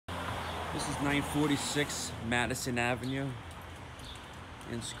This is 946 Madison Avenue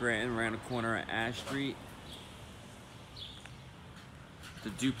in Scranton, around the corner of Ash Street. The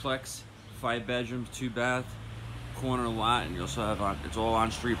duplex, 5 bedrooms, 2 bath, corner lot, and you also have it's all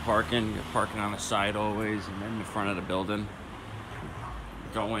on street parking. You're parking on the side always, and then in the front of the building.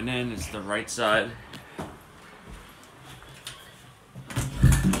 Going in, it's the right side.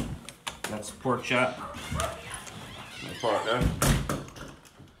 That's the pork chop. My partner.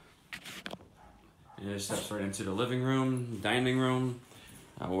 It steps right into the living room, dining room,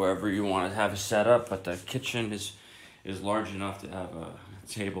 wherever you want to have it set up. But the kitchen is large enough to have a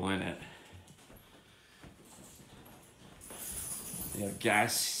table in it. You have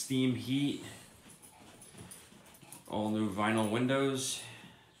gas, steam, heat, all new vinyl windows.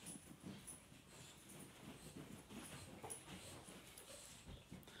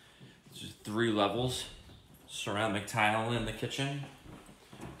 There's 3 levels, ceramic tile in the kitchen.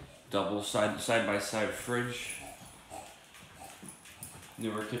 Double side by side fridge,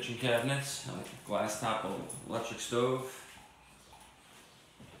 newer kitchen cabinets, glass top electric stove.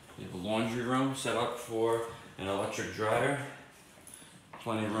 You have a laundry room set up for an electric dryer.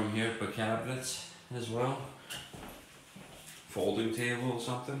 Plenty of room here for cabinets as well. Folding table or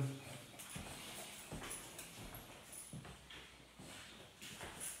something.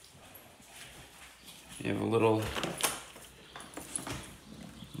 You have a little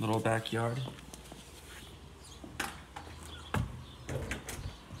backyard.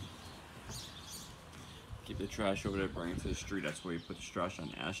 Keep the trash over there, bring it to the street. That's where you put the trash,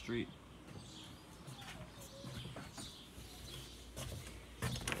 on Ash Street.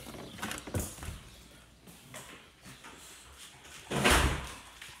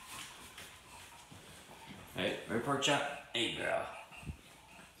 Hey, ready pork chop? Hey girl.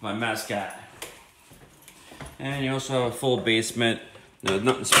 My mascot. And you also have a full basement. There's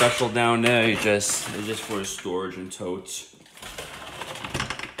nothing special down there. It's just for storage and totes.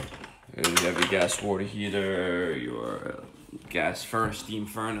 And you have your gas water heater, your gas furnace, steam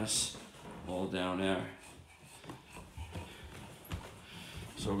furnace, all down there.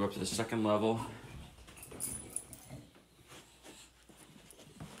 So we'll go up to the second level.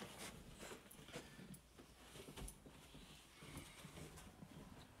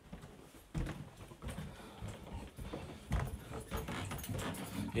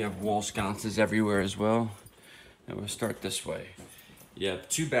 You have wall sconces everywhere as well. And we'll start this way. You have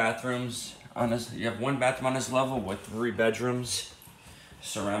 2 bathrooms on this. You have 1 bathroom on this level with 3 bedrooms,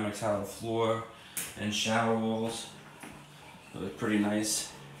 ceramic tile floor, and shower walls. They look pretty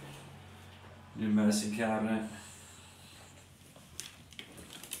nice. New medicine cabinet,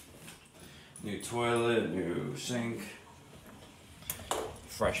 new toilet, new sink,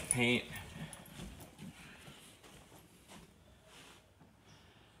 fresh paint.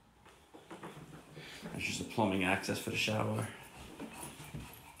 There's just a plumbing access for the shower.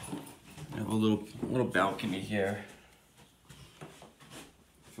 I have a little balcony here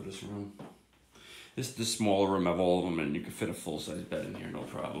for this room. This is the smaller room of all of them, and you can fit a full-size bed in here, no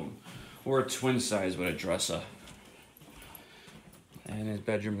problem. Or a twin size with a dresser. And in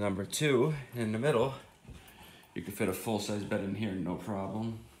bedroom number 2, in the middle, you can fit a full-size bed in here, no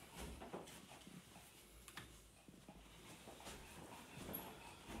problem.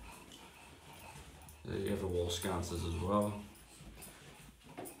 There you have the wall sconces as well.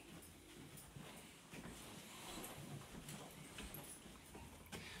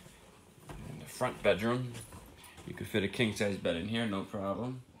 In the front bedroom, you could fit a king-size bed in here, no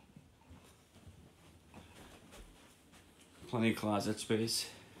problem. Plenty of closet space.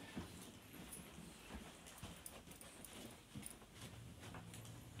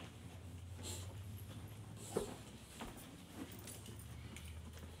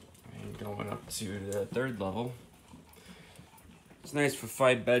 Going up to the 3rd level. It's nice for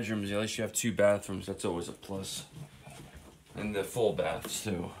 5 bedrooms. At least you have 2 bathrooms. That's always a plus. And the full baths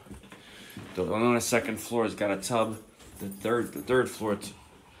too. The one on the 2nd floor has got a tub. The third floor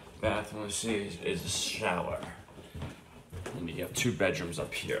bathroom, let's see, is a shower. And you have 2 bedrooms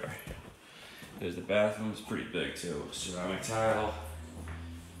up here. There's the bathroom. It's pretty big too. Ceramic tile.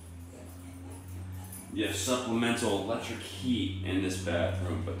 You have supplemental electric heat in this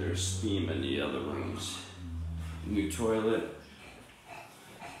bathroom, but there's steam in the other rooms. New toilet.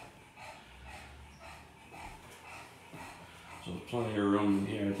 So plenty of room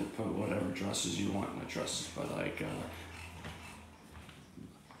here to put whatever dressers you want in the dressers, but like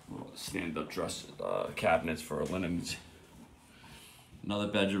stand-up dress cabinets for linens. Another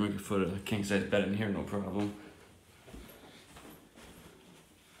bedroom, you can put a king-size bed in here, no problem.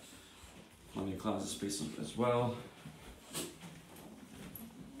 Plenty of closet space as well.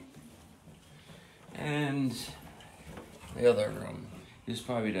 And the other room is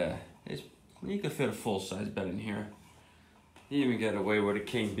probably you could fit a full-size bed in here. You even get away with a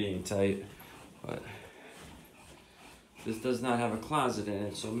king being tight, but this does not have a closet in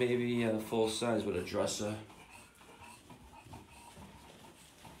it, so maybe a full size with a dresser.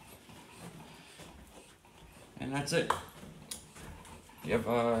 And that's it. You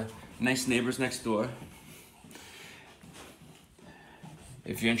have nice neighbors next door.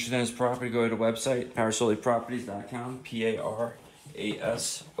 If you're interested in this property, go to the website, parasoleproperties.com,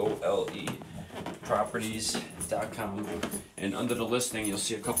 Parasole properties.com. And under the listing, you'll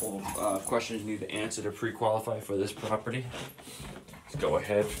see a couple of questions you need to answer to pre-qualify for this property. Let's go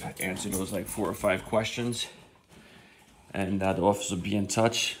ahead, answer those like 4 or 5 questions. And the office will be in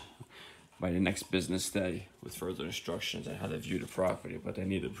touch by the next business day with further instructions on how to view the property. But they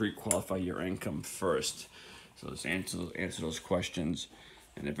need to pre-qualify your income first. So let's answer those questions.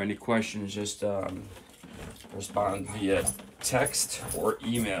 And if any questions, just respond via text or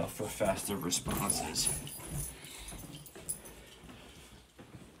email for faster responses.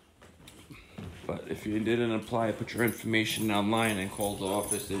 But if you didn't apply, put your information online and call the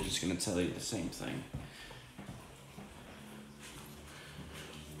office, they're just going to tell you the same thing.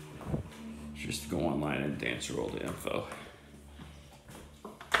 Just go online and answer all the info.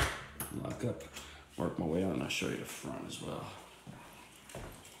 Lock up, work my way out, and I'll show you the front as well.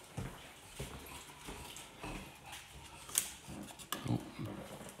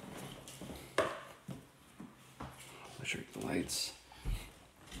 I'll show you the lights.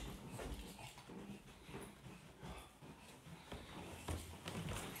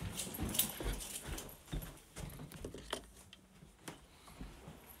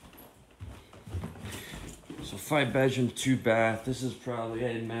 So 5 bedroom, 2 bath. This is probably,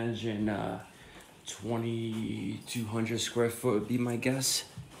 I'd imagine, 2,200 square foot would be my guess.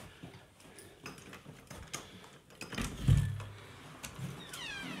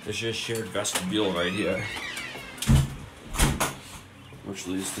 There's your shared vestibule right here, which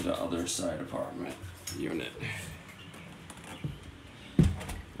leads to the other side apartment unit.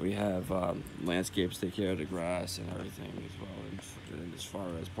 We have landscapes take care of the grass and everything as well. And as far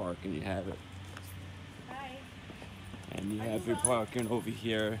as parking, you have it. Hi. And you have your parking over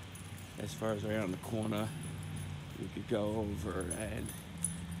here. As far as right on the corner, you could go over and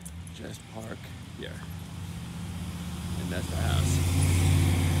just park here. And that's the house.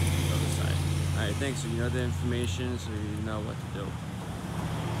 The other side. Alright, thanks. So you know the information, so you know what to do.